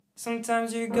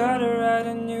Sometimes you gotta write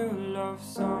a new love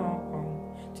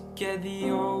song to get the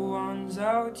old ones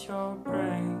out your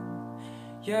brain.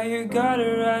 Yeah, you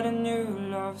gotta write a new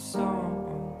love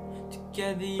song to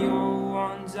get the old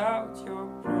ones out your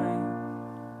brain.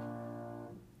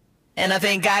 And I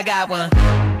think I got one.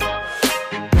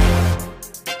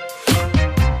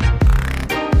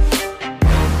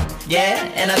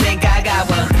 Yeah, and I think I got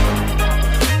one.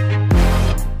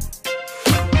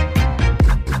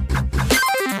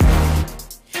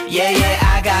 Yeah,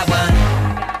 I got one.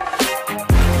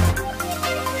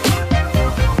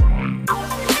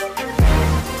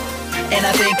 And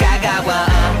I think I got one.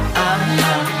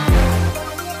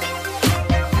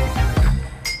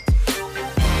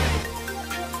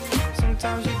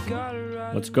 Sometimes you gotta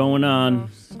write. What's going on?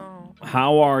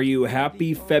 How are you?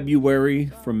 Happy February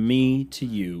from me to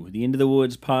you. The Into the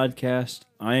Woods podcast.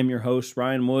 I am your host,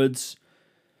 Ryan Woods.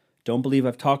 Don't believe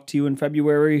I've talked to you in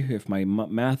February. If my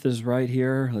math is right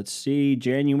here, let's see.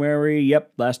 January.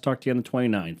 Yep, last talked to you on the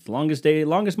 29th.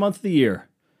 Longest month of the year.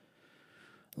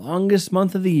 Longest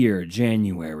month of the year,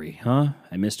 January, huh?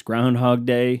 I missed Groundhog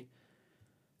Day.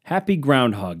 Happy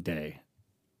Groundhog Day.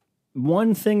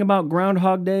 One thing about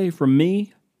Groundhog Day from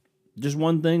me, just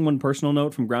one thing, one personal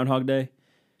note from Groundhog Day.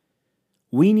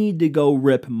 We need to go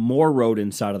rip more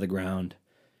rodents out of the ground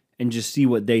and just see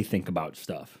what they think about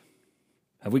stuff.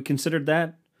 Have we considered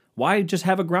that? Why just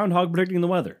have a groundhog predicting the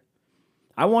weather?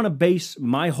 I want to base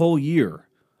my whole year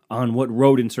on what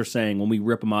rodents are saying when we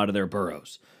rip them out of their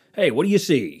burrows. Hey, what do you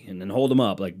see? And then hold them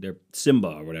up like they're Simba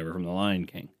or whatever from The Lion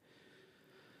King.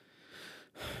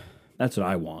 That's what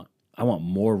I want. I want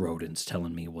more rodents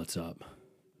telling me what's up.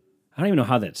 I don't even know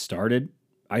how that started.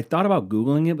 I thought about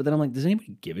Googling it, but then I'm like, does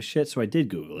anybody give a shit? So I did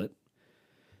Google it.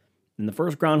 And the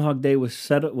first Groundhog Day was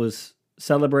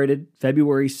celebrated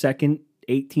February 2nd,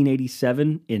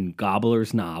 1887 in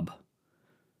Gobbler's Knob.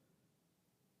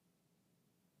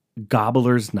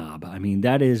 Gobbler's Knob. I mean,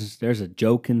 there's a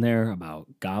joke in there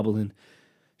about gobbling.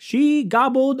 She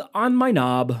gobbled on my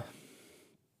knob.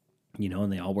 You know,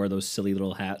 and they all wear those silly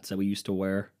little hats that we used to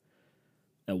wear,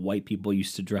 that white people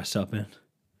used to dress up in.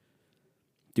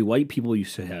 Dude, white people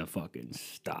used to have fucking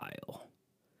style.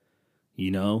 You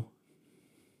know?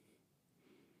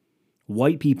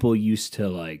 White people used to,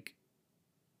 like,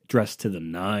 dress to the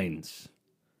nines.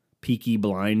 Peaky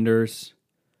Blinders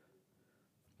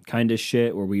kind of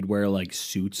shit, where we'd wear, like,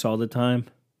 suits all the time.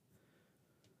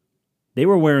 They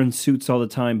were wearing suits all the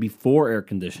time before air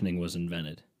conditioning was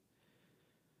invented.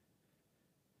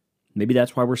 Maybe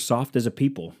that's why we're soft as a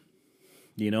people.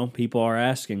 You know, people are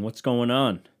asking, what's going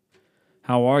on?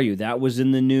 How are you? That was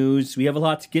in the news. We have a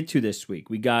lot to get to this week.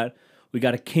 We got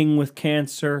a king with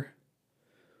cancer.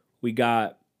 We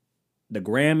got the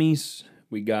Grammys.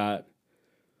 We got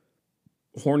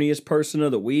horniest person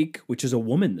of the week, which is a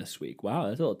woman this week. Wow,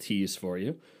 that's a little tease for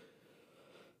you.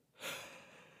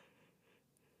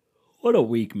 What a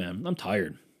week, man. I'm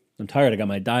tired. I got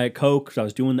my Diet Coke because I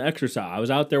was doing the exercise. I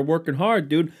was out there working hard,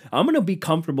 dude. I'm going to be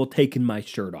comfortable taking my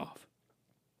shirt off.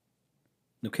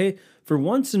 Okay? For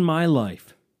once in my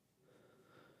life,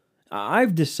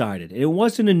 I've decided, it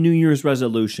wasn't a New Year's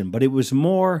resolution, but it was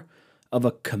more of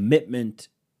a commitment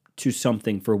to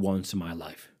something for once in my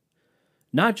life.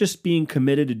 Not just being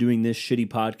committed to doing this shitty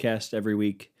podcast every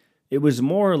week. It was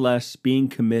more or less being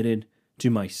committed to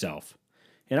myself.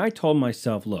 And I told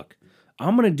myself, look,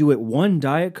 I'm going to do it one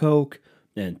Diet Coke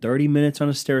and 30 minutes on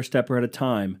a stair stepper at a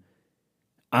time.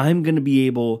 I'm going to be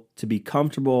able to be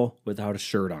comfortable without a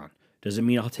shirt on. Does it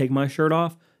mean I'll take my shirt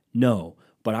off? No,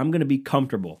 but I'm going to be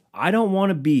comfortable. I don't want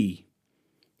to be...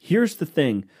 Here's the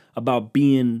thing about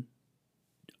being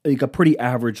like a pretty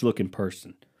average looking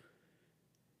person.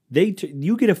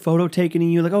 You get a photo taken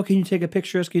and you're like, oh, can you take a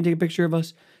picture of us? Can you take a picture of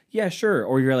us? Yeah, sure.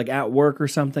 Or you're like at work or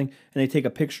something and they take a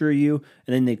picture of you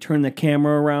and then they turn the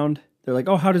camera around. They're like,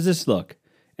 oh, how does this look?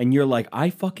 And you're like, I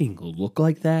fucking look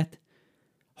like that?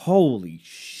 Holy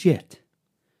shit.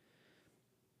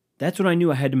 That's when I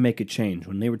knew I had to make a change,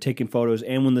 when they were taking photos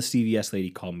and when the CVS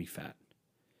lady called me fat.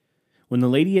 When the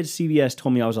lady at CVS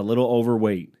told me I was a little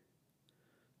overweight,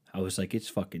 I was like, it's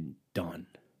fucking done.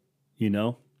 You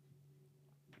know?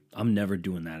 I'm never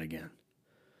doing that again.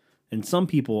 And some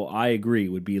people, I agree,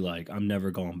 would be like, I'm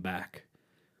never going back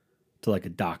to like a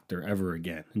doctor ever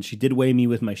again. And she did weigh me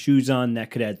with my shoes on.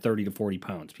 That could add 30 to 40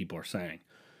 pounds, people are saying.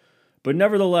 But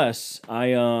nevertheless, I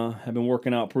have been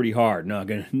working out pretty hard.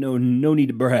 No need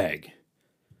to brag.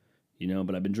 You know,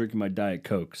 but I've been drinking my Diet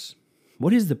Cokes.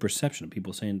 What is the perception of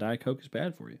people saying Diet Coke is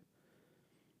bad for you?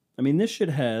 I mean, this shit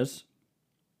has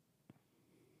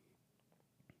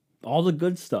all the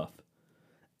good stuff.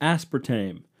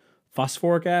 Aspartame,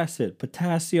 phosphoric acid,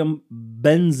 potassium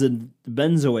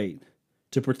benzoate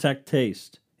to protect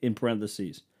taste, in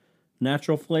parentheses.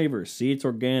 Natural flavors, see it's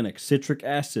organic, citric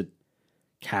acid,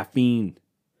 caffeine.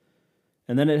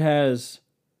 And then it has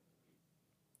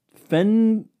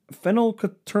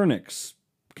phenylcoturnics,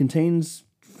 contains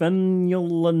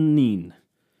phenylalanine.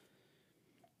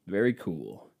 Very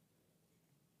cool.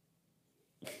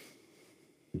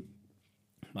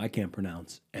 I can't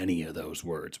pronounce any of those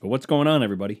words. But what's going on,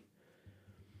 everybody?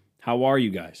 How are you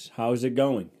guys? How's it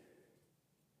going?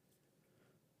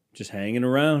 Just hanging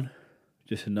around.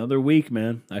 Just another week,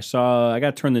 man. I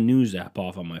got to turn the news app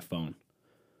off on my phone.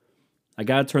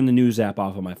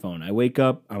 I wake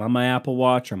up, I'm on my Apple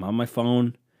Watch, I'm on my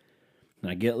phone,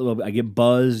 and I get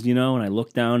buzzed, and I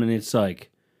look down and it's like,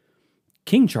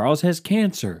 King Charles has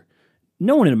cancer.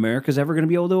 No one in America is ever going to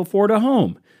be able to afford a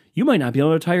home. You might not be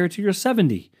able to retire till you're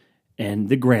 70. And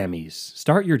the Grammys.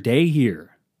 Start your day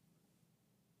here.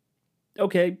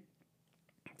 Okay.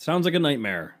 Sounds like a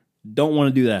nightmare. Don't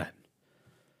want to do that.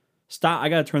 Stop. I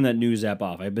got to turn that news app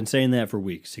off. I've been saying that for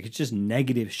weeks. It's just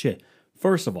negative shit.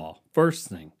 First of all, first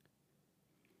thing.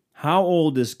 How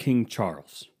old is King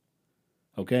Charles?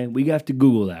 Okay. We have to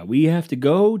Google that. We have to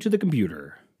go to the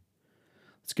computer.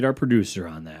 Let's get our producer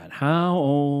on that. How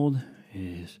old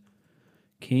is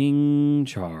King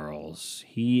Charles?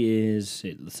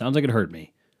 It sounds like it hurt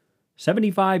me.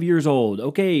 75 years old.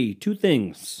 Okay, two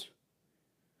things.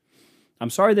 I'm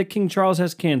sorry that King Charles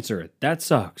has cancer. That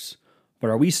sucks.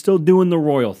 But are we still doing the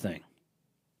royal thing?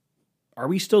 Like,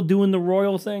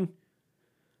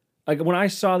 when I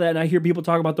saw that and I hear people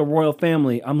talk about the royal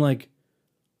family, I'm like,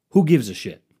 who gives a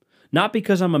shit? Not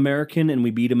because I'm American and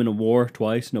we beat them in a war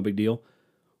twice, no big deal.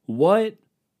 What?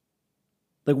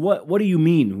 Like, what do you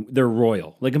mean they're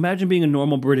royal? Like, imagine being a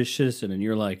normal British citizen and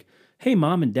you're like, hey,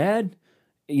 mom and dad,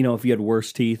 if you had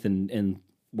worse teeth and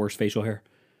worse facial hair,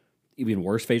 even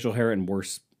worse facial hair and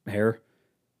worse hair.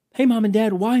 Hey, mom and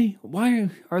dad, why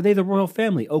are they the royal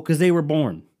family? Oh, because they were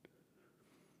born.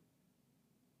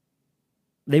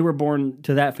 They were born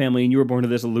to that family and you were born to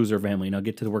this loser family. Now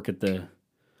get to work at the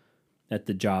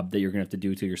job that you're going to have to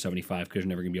do till you're 75 because you're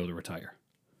never going to be able to retire.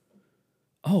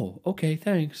 Oh, okay,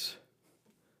 thanks.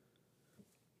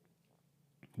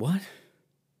 What?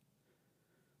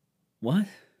 Why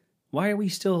are we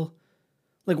still...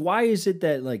 Like, why is it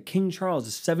that, like, King Charles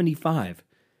is 75?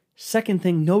 Second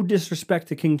thing, no disrespect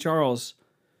to King Charles.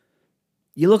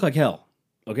 You look like hell.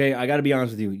 Okay? I gotta be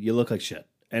honest with you. You look like shit.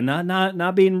 And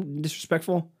not being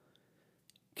disrespectful.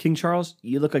 King Charles,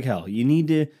 you look like hell. You need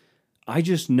to... I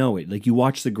just know it. Like, you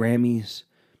watch the Grammys.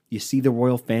 You see the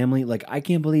royal family. Like, I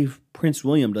can't believe Prince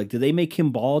William... Like, did they make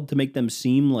him bald to make them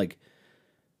seem, like...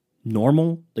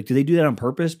 normal? Like, do they do that on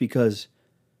purpose? Because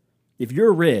if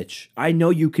you're rich, I know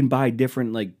you can buy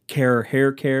different, like,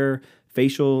 hair care,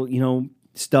 facial,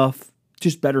 stuff,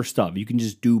 just better stuff. You can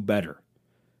just do better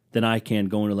than I can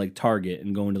going to, like, Target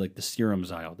and going to, like, the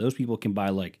serums aisle. Those people can buy,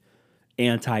 like,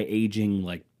 anti-aging,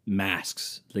 like,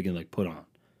 masks they can, like, put on.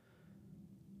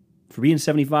 For being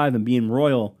 75 and being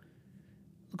royal,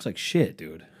 looks like shit,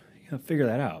 dude. You gotta figure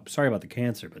that out. Sorry about the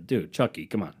cancer, but, dude, Chucky,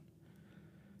 come on.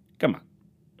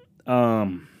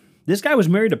 This guy was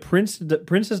married to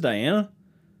Princess Diana?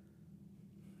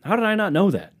 How did I not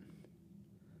know that?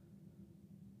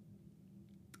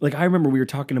 Like, I remember we were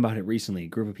talking about it recently, a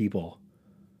group of people.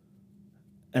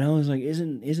 And I was like,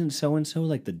 isn't so-and-so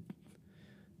like the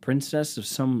princess of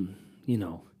some,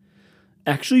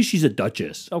 Actually, she's a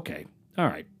duchess. Okay. All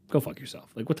right. Go fuck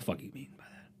yourself. Like, what the fuck do you mean by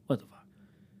that? What the fuck?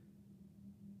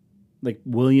 Like,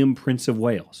 William, Prince of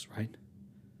Wales, right?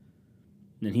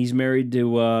 And he's married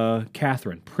to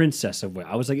Catherine, Princess of Wales.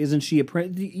 I was like, isn't she a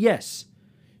prince? Yes,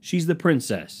 she's the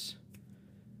princess.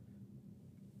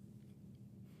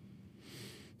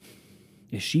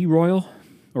 Is she royal?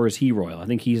 Or is he royal? I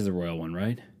think he's the royal one,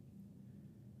 right?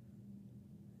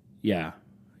 Yeah,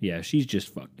 she's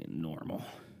just fucking normal.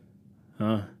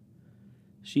 Huh?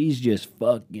 She's just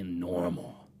fucking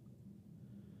normal.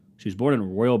 She was born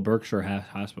in Royal Berkshire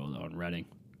Hospital, though, in Reading.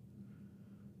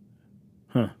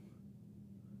 Huh.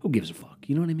 Who gives a fuck?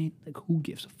 You know what I mean? Like, who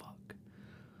gives a fuck?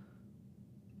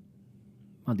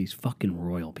 About these fucking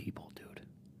royal people, dude.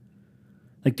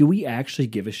 Like, do we actually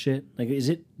give a shit? Like,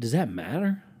 does that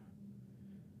matter?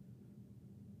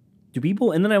 Do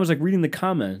people... And then I was, like, reading the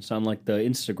comments on, like, the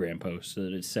Instagram post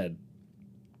that it said,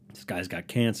 this guy's got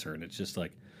cancer, and it's just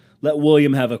like, let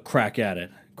William have a crack at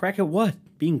it. Crack at what?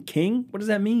 Being king? What does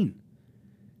that mean?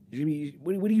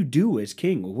 What do you do as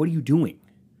king? What are you doing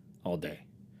all day?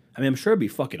 I mean, I'm sure it'd be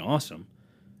fucking awesome.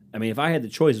 I mean, if I had the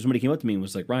choice, if somebody came up to me and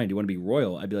was like, Ryan, do you want to be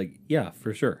royal? I'd be like, yeah,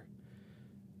 for sure.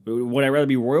 Would I rather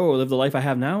be royal or live the life I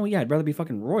have now? Yeah, I'd rather be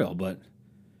fucking royal, but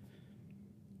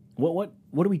what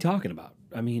are we talking about?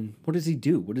 I mean, what does he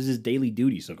do? What does his daily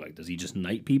duties look like? Does he just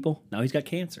knight people? Now he's got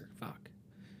cancer.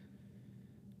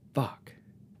 Fuck.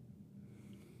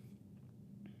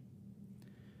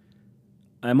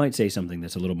 I might say something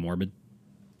that's a little morbid.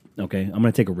 Okay, I'm going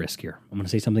to take a risk here. I'm going to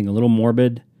say something a little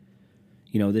morbid.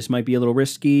 You know, this might be a little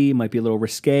risky, might be a little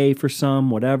risque for some,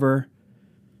 whatever.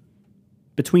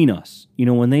 Between us, you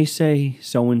know, when they say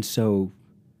so-and-so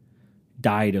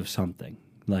died of something,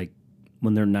 like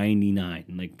when they're 99,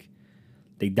 like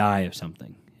they die of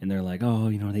something, and they're like, oh,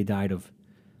 you know, they died of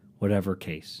whatever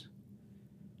case.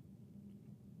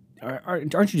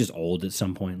 Aren't you just old at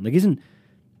some point? Like,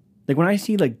 like when I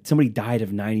see like somebody died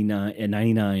of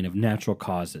 99 of natural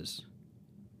causes,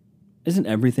 isn't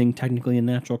everything technically a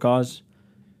natural cause?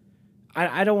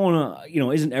 I don't want to, you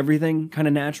know, isn't everything kind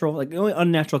of natural? Like the only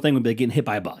unnatural thing would be like getting hit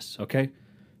by a bus, okay?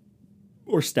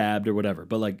 Or stabbed or whatever.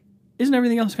 But like, isn't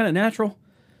everything else kind of natural?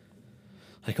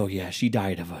 Like, oh yeah, she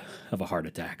died of a heart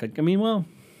attack. Like, I mean, well,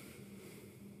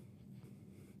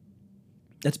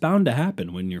 that's bound to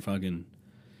happen when you're fucking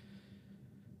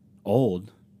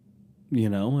old. You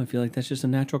know, I feel like that's just a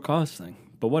natural cause thing.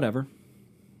 But whatever.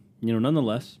 You know,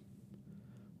 nonetheless,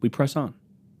 we press on.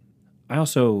 I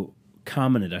also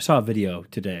commented, I saw a video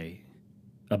today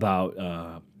about,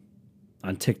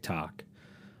 on TikTok.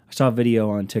 I saw a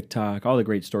video on TikTok. All the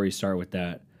great stories start with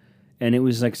that. And it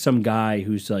was like some guy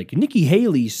who's like, Nikki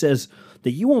Haley says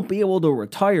that you won't be able to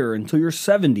retire until you're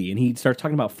 70. And he starts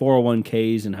talking about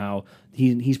 401ks and how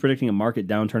he's predicting a market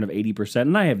downturn of 80%.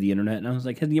 And I have the internet. And I was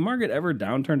like, has the market ever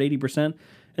downturned 80%? And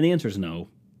the answer is no.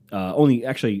 Only,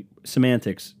 actually,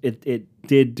 semantics, it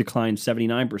did decline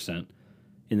 79%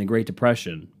 in the Great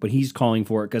Depression. But he's calling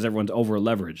for it because everyone's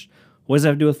over-leveraged. What does that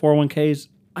have to do with 401ks?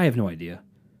 I have no idea.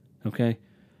 Okay?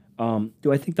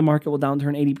 Do I think the market will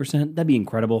downturn 80%? That'd be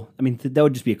incredible. I mean, that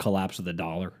would just be a collapse of the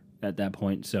dollar at that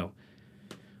point. So,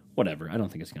 whatever. I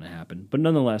don't think it's going to happen. But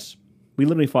nonetheless, we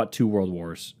literally fought 2 world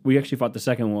wars. We actually fought the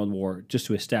Second World War just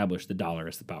to establish the dollar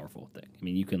as the powerful thing. I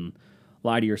mean, you can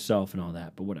lie to yourself and all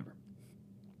that, but whatever.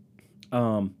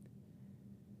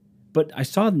 But I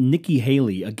saw Nikki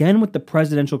Haley, again with the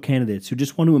presidential candidates who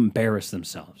just want to embarrass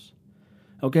themselves.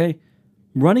 Okay?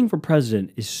 Running for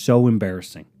president is so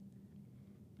embarrassing.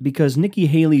 Because Nikki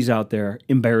Haley's out there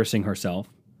embarrassing herself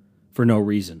for no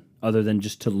reason other than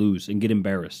just to lose and get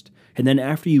embarrassed. And then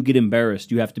after you get embarrassed,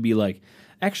 you have to be like,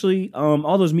 actually,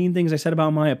 all those mean things I said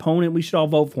about my opponent, we should all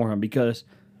vote for him because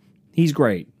he's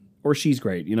great or she's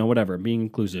great, you know, whatever, being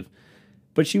inclusive.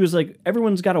 But she was like,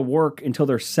 everyone's got to work until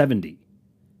they're 70.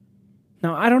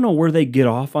 Now, I don't know where they get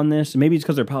off on this. Maybe it's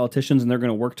because they're politicians and they're going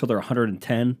to work till they're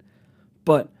 110.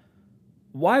 But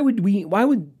why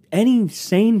would any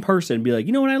sane person be like,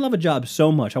 you know what, I love a job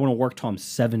so much, I want to work till I'm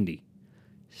 70.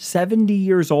 70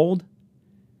 years old?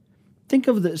 Think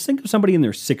of somebody in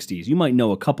their 60s. You might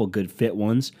know a couple good fit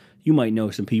ones. You might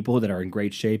know some people that are in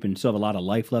great shape and still have a lot of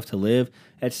life left to live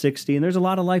at 60, and there's a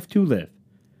lot of life to live.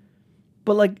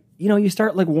 But like, you know, you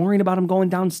start like worrying about them going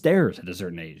downstairs at a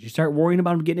certain age. You start worrying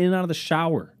about them getting in and out of the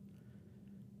shower.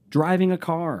 Driving a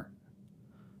car.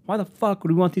 Why the fuck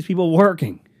would we want these people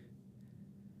working?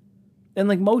 And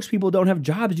like most people don't have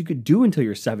jobs you could do until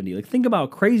you're 70. Like think about how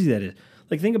crazy that is.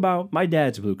 Like think about my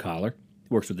dad's blue collar.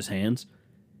 He works with his hands.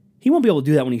 He won't be able to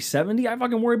do that when he's 70. I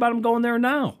fucking worry about him going there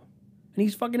now. And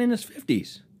he's fucking in his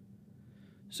 50s.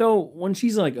 So when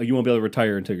she's like, oh, you won't be able to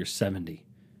retire until you're 70.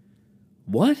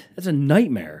 What? That's a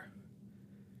nightmare.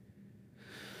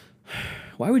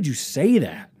 Why would you say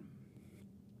that?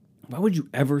 Why would you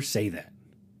ever say that?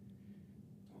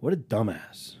 What a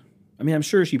dumbass. I mean, I'm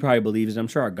sure she probably believes it. I'm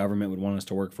sure our government would want us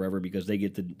to work forever because they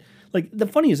get to... Like, the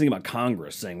funniest thing about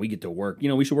Congress saying we get to work, you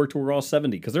know, we should work till we're all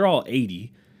 70 because they're all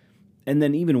 80. And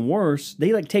then even worse,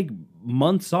 they, like, take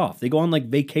months off. They go on, like,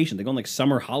 vacation. They go on, like,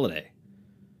 summer holiday.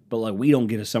 But, like, we don't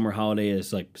get a summer holiday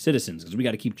as, like, citizens because we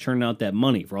got to keep churning out that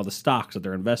money for all the stocks that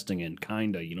they're investing in,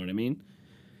 kind of. You know what I mean?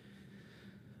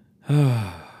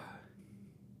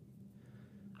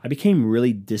 I became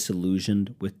really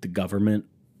disillusioned with the government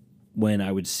when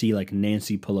I would see like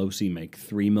Nancy Pelosi make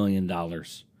 $3 million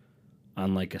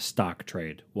on like a stock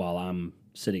trade while I'm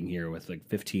sitting here with like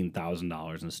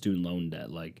 $15,000 in student loan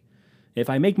debt. Like, if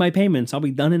I make my payments, I'll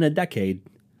be done in a decade.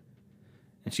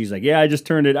 And she's like, yeah, I just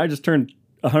turned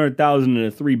 100,000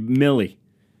 into $3 million.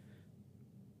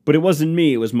 But it wasn't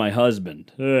me, it was my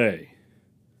husband. Hey.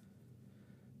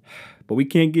 But we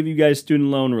can't give you guys student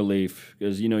loan relief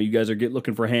because, you know, you guys are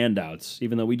looking for handouts,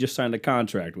 even though we just signed a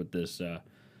contract with this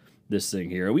thing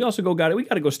here. We also we got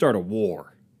to go start a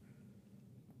war.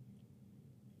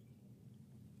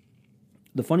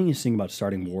 The funniest thing about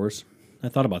starting wars, I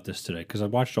thought about this today because I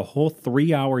watched a whole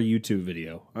 3-hour YouTube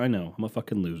video. I know, I'm a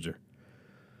fucking loser.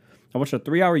 I watched a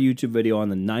 3-hour YouTube video on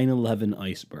the 9/11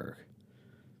 iceberg.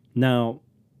 Now,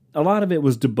 a lot of it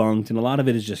was debunked, and a lot of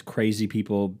it is just crazy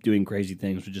people doing crazy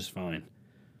things, which is fine.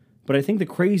 But I think the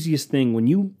craziest thing, when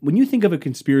you think of a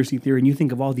conspiracy theory and you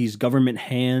think of all these government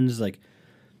hands, like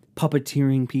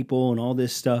puppeteering people and all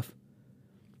this stuff,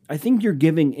 I think you're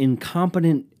giving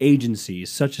incompetent agencies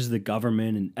such as the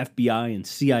government and FBI and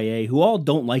CIA, who all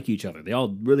don't like each other. They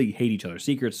all really hate each other.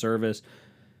 Secret Service.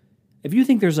 If you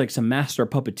think there's like some master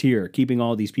puppeteer keeping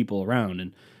all these people around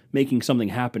and making something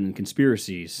happen in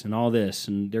conspiracies and all this,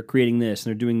 and they're creating this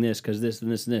and they're doing this because this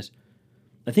and this and this,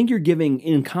 I think you're giving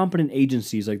incompetent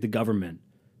agencies like the government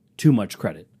too much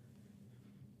credit.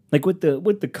 Like with the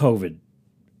COVID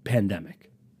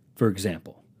pandemic, for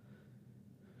example.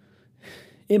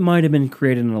 It might have been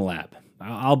created in a lab.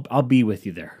 I'll be with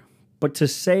you there. But to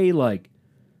say like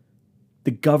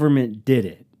the government did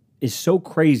it is so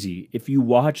crazy if you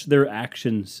watch their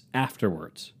actions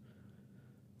afterwards.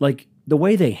 Like the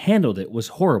way they handled it was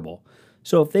horrible.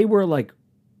 So if they were like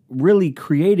really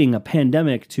creating a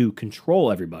pandemic to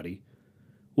control everybody,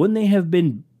 wouldn't they have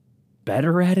been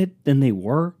better at it than they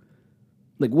were?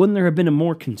 Like wouldn't there have been a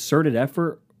more concerted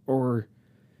effort? Or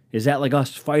is that like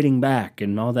us fighting back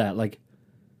and all that? Like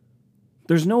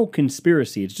there's no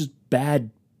conspiracy. It's just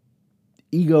bad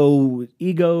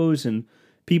egos and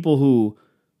people who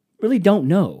really don't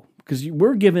know. Because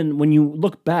we're given, when you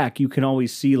look back, you can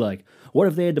always see like, what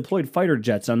if they had deployed fighter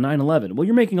jets on 9/11? Well,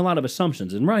 you're making a lot of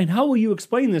assumptions. And Ryan, how will you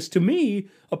explain this to me,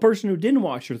 a person who didn't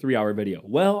watch your 3-hour video?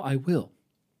 Well, I will.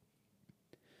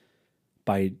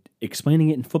 By explaining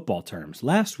it in football terms.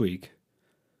 Last week,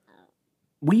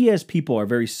 we as people are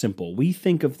very simple. We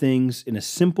think of things in a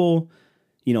simple,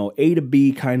 A to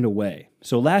B kind of way.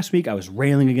 So last week I was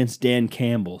railing against Dan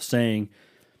Campbell, saying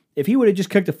if he would have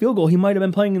just kicked a field goal, he might have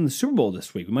been playing in the Super Bowl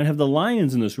this week. We might have the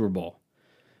Lions in the Super Bowl.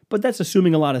 But that's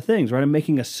assuming a lot of things, right? I'm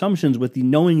making assumptions with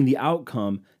knowing the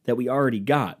outcome that we already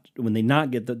got when they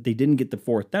didn't get the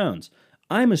fourth downs.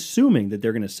 I'm assuming that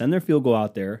they're going to send their field goal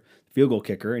out there, field goal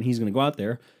kicker, and he's going to go out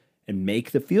there and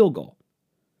make the field goal.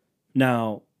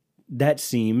 Now, that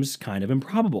seems kind of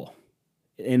improbable.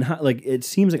 And it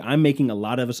seems like I'm making a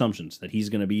lot of assumptions that he's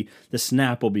going to be, the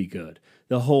snap will be good,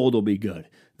 the hold will be good,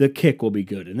 the kick will be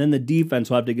good, and then the defense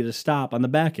will have to get a stop on the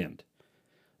back end.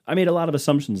 I made a lot of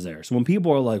assumptions there. So when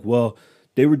people are like, well,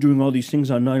 they were doing all these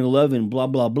things on 9/11, blah,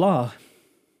 blah, blah,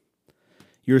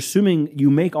 you're assuming,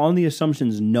 you make all the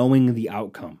assumptions knowing the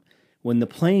outcome. When the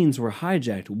planes were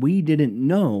hijacked, we didn't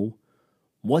know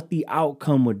what the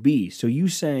outcome would be. So you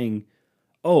saying,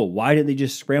 oh, why didn't they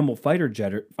just scramble fighter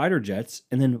jets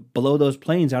and then blow those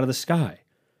planes out of the sky?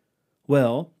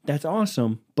 Well, that's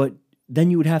awesome, but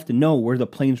then you would have to know where the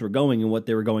planes were going and what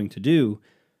they were going to do.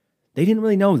 They didn't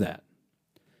really know that.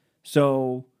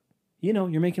 So,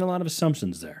 you're making a lot of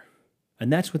assumptions there.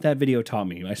 And that's what that video taught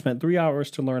me. I spent 3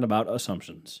 hours to learn about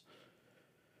assumptions.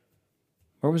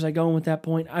 Where was I going with that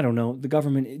point? I don't know. The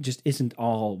government just isn't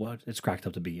all what it's cracked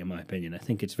up to be, in my opinion. I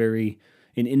think it's very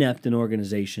an inept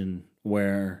organization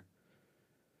where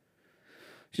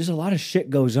just a lot of shit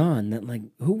goes on that,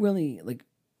 who really,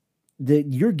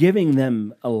 you're giving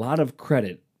them a lot of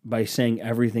credit by saying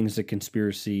everything's a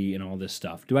conspiracy and all this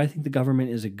stuff. Do I think the government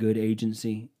is a good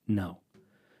agency? No.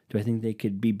 Do I think they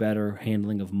could be better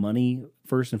handling of money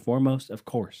first and foremost? Of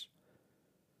course.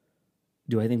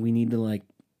 Do I think we need to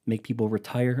make people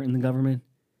retire in the government?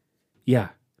 Yeah.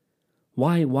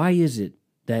 Why is it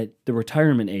that the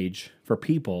retirement age for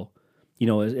people,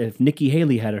 if Nikki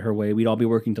Haley had it her way, we'd all be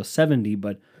working till 70,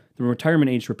 but the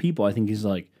retirement age for people, I think, is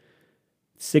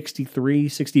 63,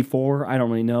 64, I don't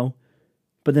really know.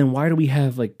 But then why do we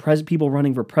have people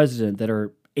running for president that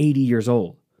are 80 years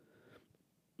old?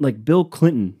 Bill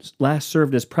Clinton last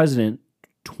served as president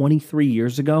 23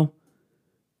 years ago.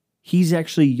 He's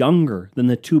actually younger than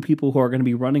the two people who are going to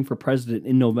be running for president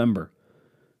in November.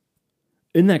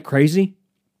 Isn't that crazy?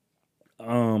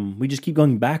 We just keep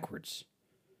going backwards.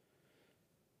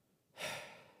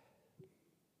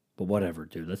 But whatever,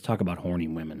 dude. Let's talk about horny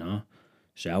women, huh?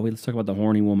 Shall we? Let's talk about the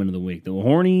horny woman of the week. The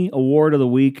horny award of the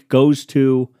week goes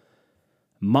to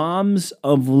Moms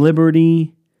of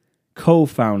Liberty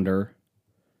co-founder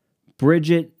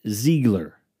Bridget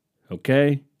Ziegler.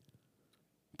 Okay?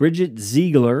 Bridget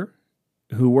Ziegler,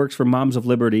 who works for Moms of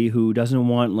Liberty, who doesn't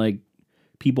want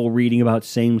people reading about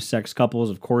same-sex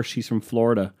couples. Of course, she's from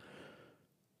Florida.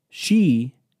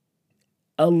 She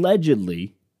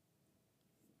allegedly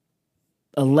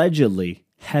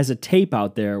has a tape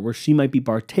out there where she might be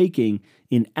partaking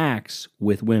in acts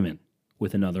with women,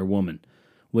 with another woman.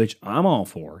 which I'm all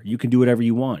for. You can do whatever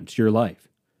you want. It's your life.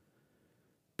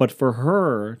 But for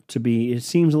her to be, it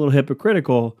seems a little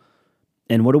hypocritical.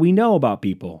 And what do we know about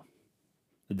people?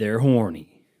 They're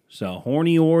horny. So,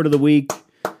 horny award of the week.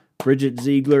 Bridget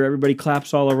Ziegler. Everybody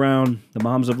claps all around. The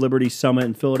Moms of Liberty Summit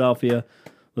in Philadelphia.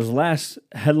 Was last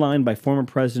headlined by former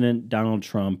President Donald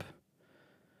Trump.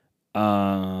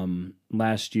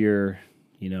 Last year,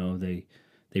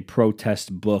 they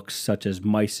protest books such as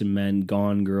Mice and Men,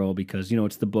 Gone Girl, because,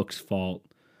 it's the book's fault.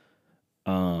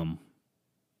 Well,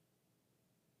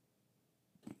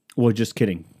 just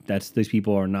kidding. These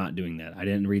people are not doing that. I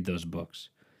didn't read those books.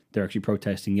 They're actually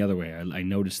protesting the other way. I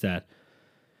noticed that.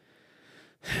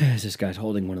 This guy's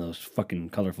holding one of those fucking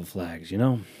colorful flags,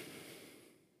 Fucking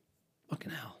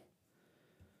hell.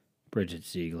 Bridget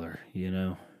Ziegler,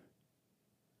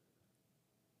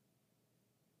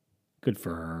 Good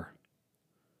for her.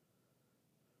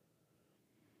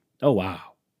 Oh,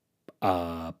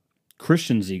 wow.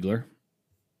 Christian Ziegler.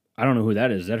 I don't know who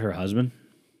that is. Is that her husband?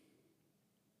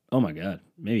 Oh my God.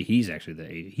 Maybe he's actually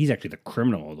the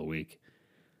criminal of the week.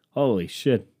 Holy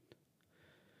shit.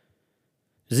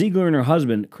 Ziegler and her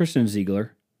husband, Christian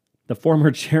Ziegler, the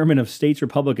former chairman of State's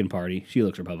Republican Party. She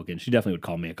looks Republican. She definitely would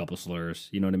call me a couple slurs.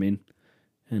 You know what I mean?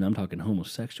 And I'm talking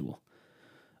homosexual.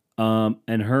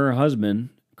 And her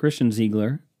husband, Christian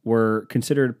Ziegler, were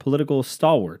considered political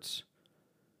stalwarts.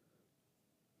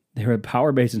 They were at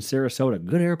Power Base in Sarasota.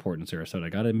 Good airport in Sarasota, I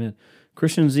gotta admit.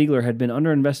 Christian Ziegler had been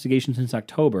under investigation since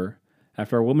October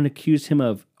after a woman accused him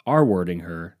of R-wording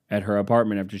her at her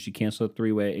apartment after she canceled a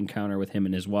three-way encounter with him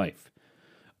and his wife.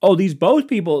 Oh,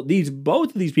 both of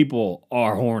these people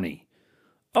are horny.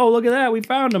 Oh, look at that. We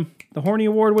found them. The horny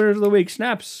award winners of the week.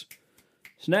 Snaps.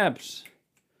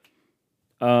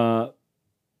 Yeah,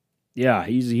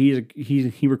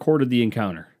 he recorded the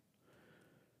encounter.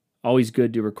 Always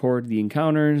good to record the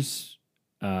encounters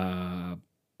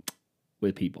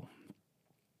with people.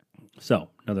 So,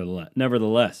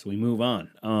 nevertheless, we move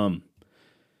on.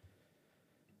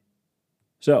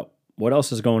 So, what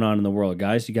else is going on in the world,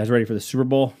 guys? You guys ready for the Super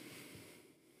Bowl?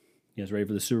 You guys ready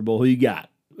for the Super Bowl? Who you got?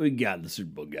 Who you got in the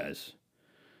Super Bowl, guys?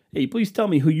 Hey, please tell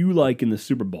me who you like in the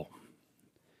Super Bowl.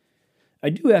 I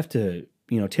do have to,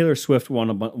 Taylor Swift won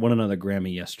another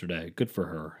Grammy yesterday. Good for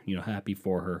her. Happy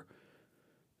for her.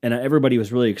 And everybody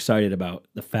was really excited about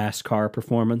the Fast Car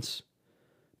performance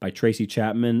by Tracy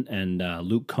Chapman and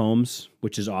Luke Combs,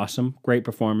 which is awesome. Great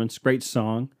performance. Great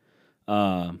song.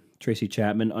 Tracy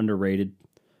Chapman, underrated.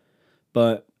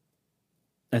 But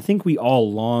I think we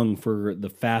all long for the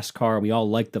Fast Car. We all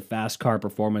like the Fast Car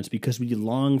performance because we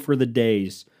long for the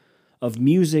days of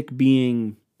music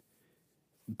being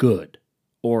good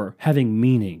or having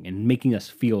meaning and making us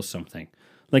feel something.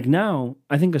 Like now,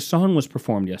 I think a song was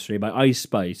performed yesterday by Ice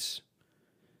Spice,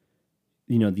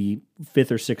 the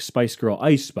 5th or 6th Spice Girl,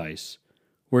 Ice Spice,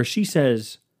 where she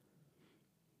says,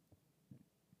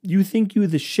 "You think you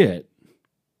the shit,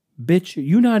 bitch,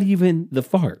 you not even the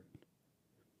fart."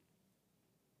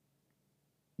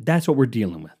 That's what we're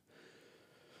dealing with.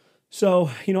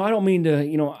 So, I don't mean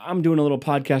to, I'm doing a little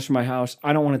podcast from my house.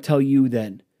 I don't want to tell you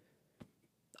that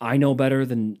I know better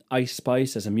than Ice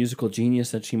Spice as a musical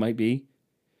genius that she might be.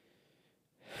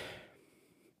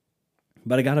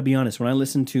 But I got to be honest, when I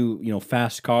listen to,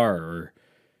 Fast Car or,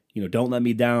 Don't Let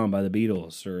Me Down by the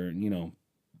Beatles or,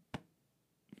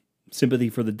 Sympathy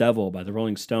for the Devil by the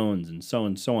Rolling Stones and so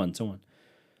on.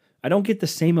 I don't get the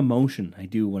same emotion I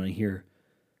do when I hear,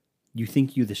 "You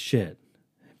think you the shit,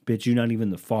 bitch, you not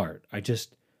even the fart."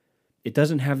 It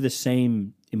doesn't have the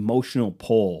same emotional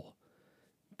pull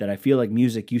that I feel like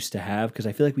music used to have, because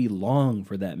I feel like we long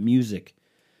for that music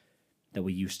that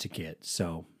we used to get.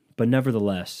 So, but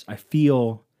nevertheless, I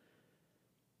feel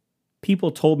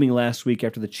people told me last week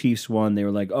after the Chiefs won, they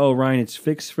were like, "Oh, Ryan, it's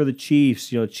fixed for the Chiefs.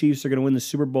 Chiefs are going to win the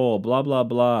Super Bowl, blah, blah,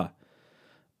 blah."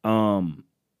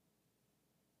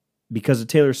 Because of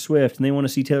Taylor Swift, and they want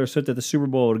to see Taylor Swift at the Super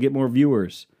Bowl to get more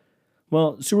viewers.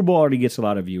 Well, Super Bowl already gets a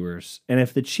lot of viewers. And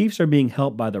if the Chiefs are being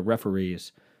helped by the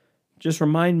referees, just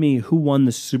remind me who won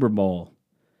the Super Bowl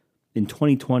in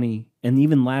 2020 and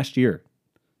even last year.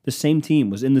 The same team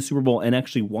was in the Super Bowl and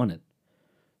actually won it.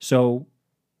 So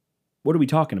what are we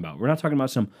talking about? We're not talking about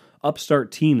some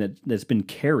upstart team that's been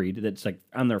carried, that's like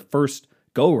on their first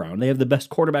go-round. They have the best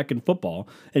quarterback in football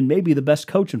and maybe the best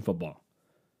coach in football.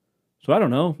 So I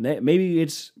don't know. Maybe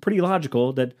it's pretty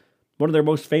logical that one of their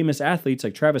most famous athletes,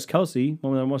 like Travis Kelce,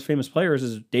 one of their most famous players,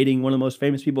 is dating one of the most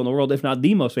famous people in the world, if not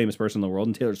the most famous person in the world,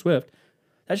 and Taylor Swift.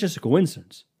 That's just a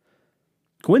coincidence.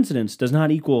 Coincidence does not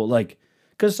equal,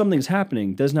 because something's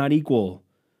happening, does not equal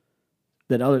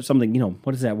that something,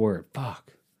 what is that word?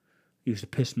 Fuck. It used to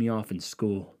piss me off in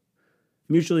school.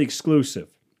 Mutually exclusive.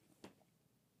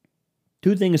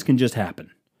 Two things can just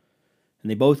happen. And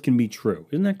they both can be true.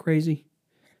 Isn't that crazy?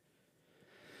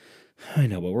 I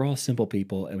know, but we're all simple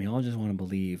people, and we all just want to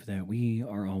believe that we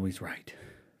are always right.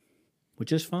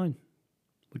 Which is fine.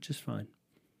 Which is fine.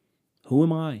 Who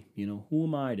am I? Who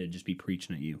am I to just be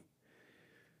preaching at you?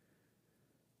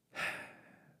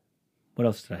 What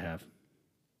else did I have?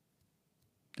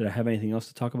 Did I have anything else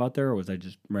to talk about there, or was I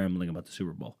just rambling about the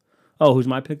Super Bowl? Oh, who's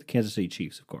my pick? The Kansas City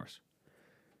Chiefs, of course.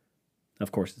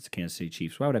 Of course, it's the Kansas City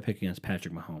Chiefs. Why would I pick against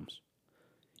Patrick Mahomes?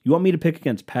 You want me to pick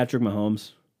against Patrick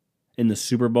Mahomes in the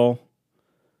Super Bowl?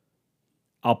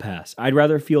 I'll pass. I'd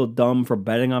rather feel dumb for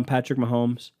betting on Patrick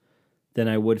Mahomes than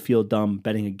I would feel dumb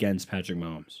betting against Patrick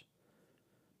Mahomes.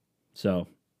 So,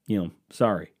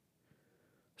 sorry.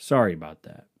 Sorry about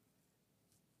that.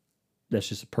 That's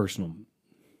just a personal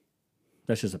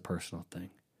thing.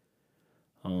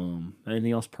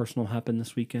 Anything else personal happen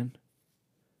this weekend?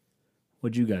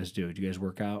 What'd you guys do? Did you guys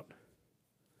work out?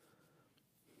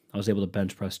 I was able to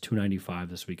bench press 295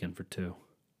 this weekend for 2.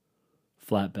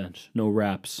 Flat bench. No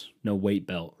reps. No weight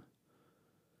belt.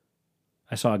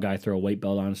 I saw a guy throw a weight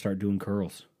belt on and start doing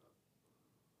curls.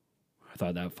 I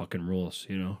thought that fucking rules,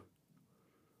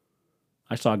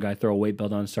 I saw a guy throw a weight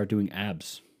belt on and start doing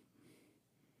abs.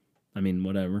 I mean,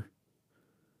 whatever.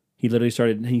 He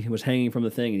literally he was hanging from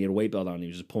the thing and he had a weight belt on and he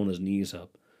was just pulling his knees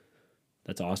up.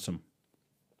 That's awesome.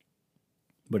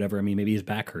 Whatever, I mean, maybe his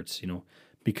back hurts,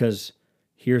 because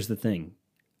here's the thing.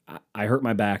 I hurt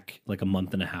my back like a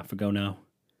month and a half ago now.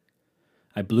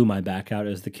 I blew my back out,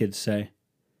 as the kids say.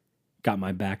 Got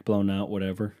my back blown out,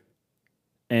 whatever.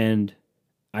 And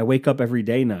I wake up every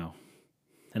day now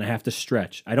and I have to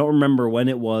stretch. I don't remember when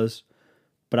it was,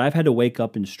 but I've had to wake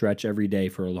up and stretch every day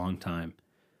for a long time.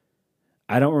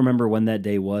 I don't remember when that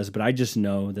day was, but I just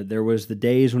know that there was the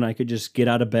days when I could just get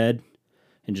out of bed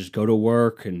and just go to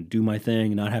work and do my thing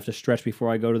and not have to stretch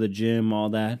before I go to the gym, all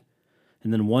that.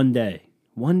 And then one day,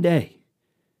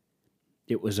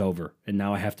 it was over. And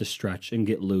now I have to stretch and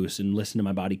get loose and listen to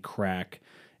my body crack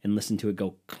and listen to it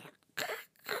go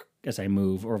as I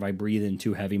move. Or if I breathe in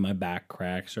too heavy, my back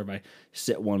cracks. Or if I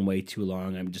sit one way too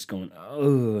long, I'm just going,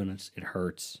 oh, and it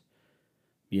hurts.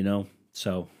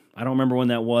 So I don't remember when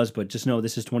that was, but just know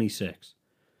this is 26.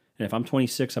 And if I'm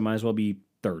 26, I might as well be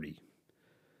 30.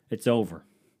 It's over.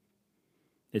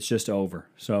 It's just over.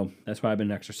 So that's why I've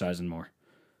been exercising more.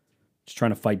 Just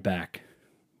trying to fight back.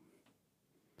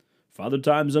 Father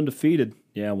Time's undefeated.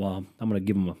 Yeah, well, I'm going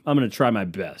to try my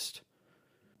best.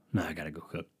 Now I got to go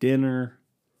cook dinner.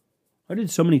 I did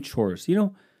so many chores.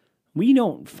 We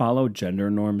don't follow gender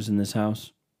norms in this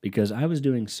house because I was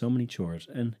doing so many chores.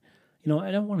 And,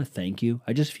 I don't want to thank you.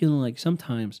 I just feel like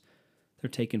sometimes they're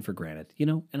taken for granted,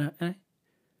 and I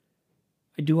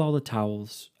do all the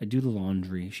towels. I do the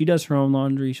laundry. She does her own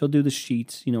laundry. She'll do the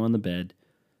sheets, on the bed.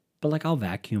 But, I'll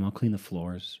vacuum. I'll clean the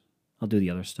floors. I'll do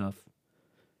the other stuff.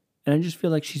 And I just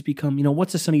feel like she's become,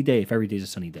 what's a sunny day if every day's a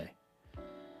sunny day?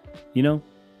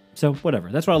 So,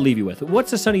 whatever. That's what I'll leave you with.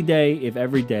 What's a sunny day if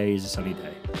every day is a sunny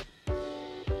day?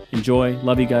 Enjoy.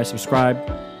 Love you guys. Subscribe.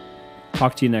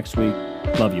 Talk to you next week.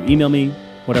 Love you. Email me.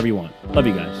 Whatever you want. Love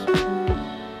you guys.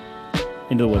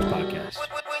 Into the Woods Podcast.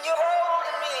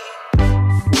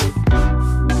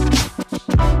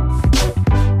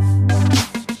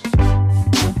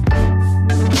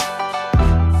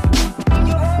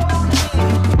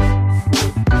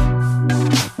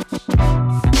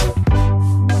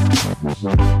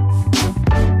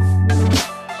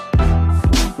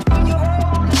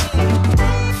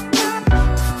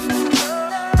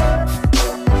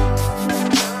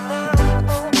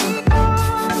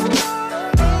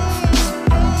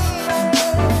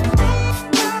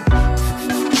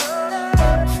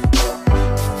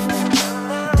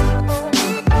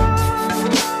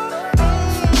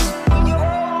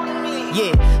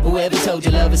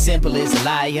 Simple as a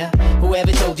liar.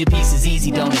 Whoever told you peace is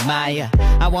easy, don't admire.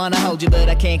 I wanna hold you, but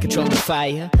I can't control the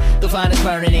fire. The finest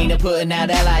burning ain't no putting out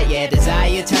that light yet.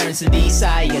 Desire turns to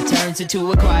desire, turns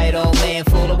into a quiet old man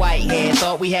full of white hair.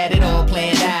 Thought we had it all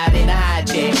planned out in a high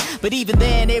chair, but even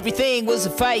then everything was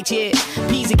a fight, yeah.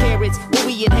 Peas and carrots, what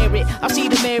we inherit. I see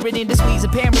the merit in the squeeze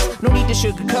of parents. No need to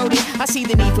sugarcoat it. I see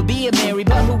the need for being married,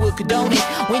 but who would condone it?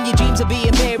 When your dreams are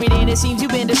being buried and it seems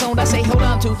you've been disowned, I say hold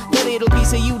on to the little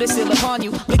piece of you that's still upon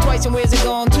you. Blink twice and where's it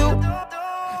gone to?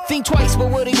 Think twice, but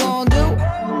what it gonna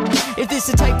do? If this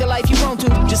the type of life you want to,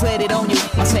 just let it on you.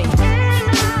 I say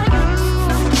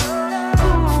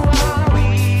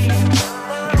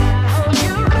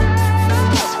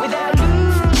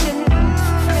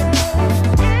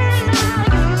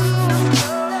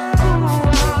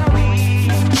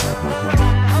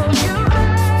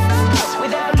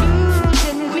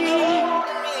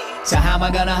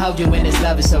I gonna hold you when this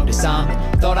love is so disarming?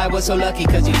 Thought I was so lucky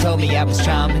cause you told me I was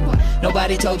charming.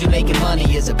 Nobody told you making money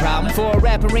is a problem. For a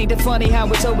rapper ain't it funny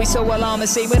how it's always so alarming?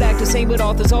 Same with actors, same with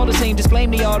authors, all the same, just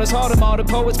blame the artists. Hard them all, the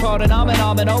poets pardon, I'm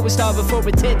always starving for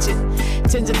attention.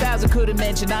 Tens of thousands couldn't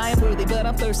mention I am worthy, but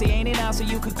I'm thirsty, ain't it now so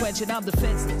you could quench it? I'm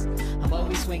defenseless, I'm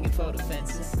always swinging for the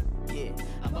fences. Yeah,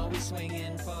 I'm always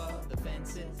swinging for the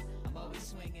fences. I'm always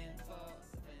swinging for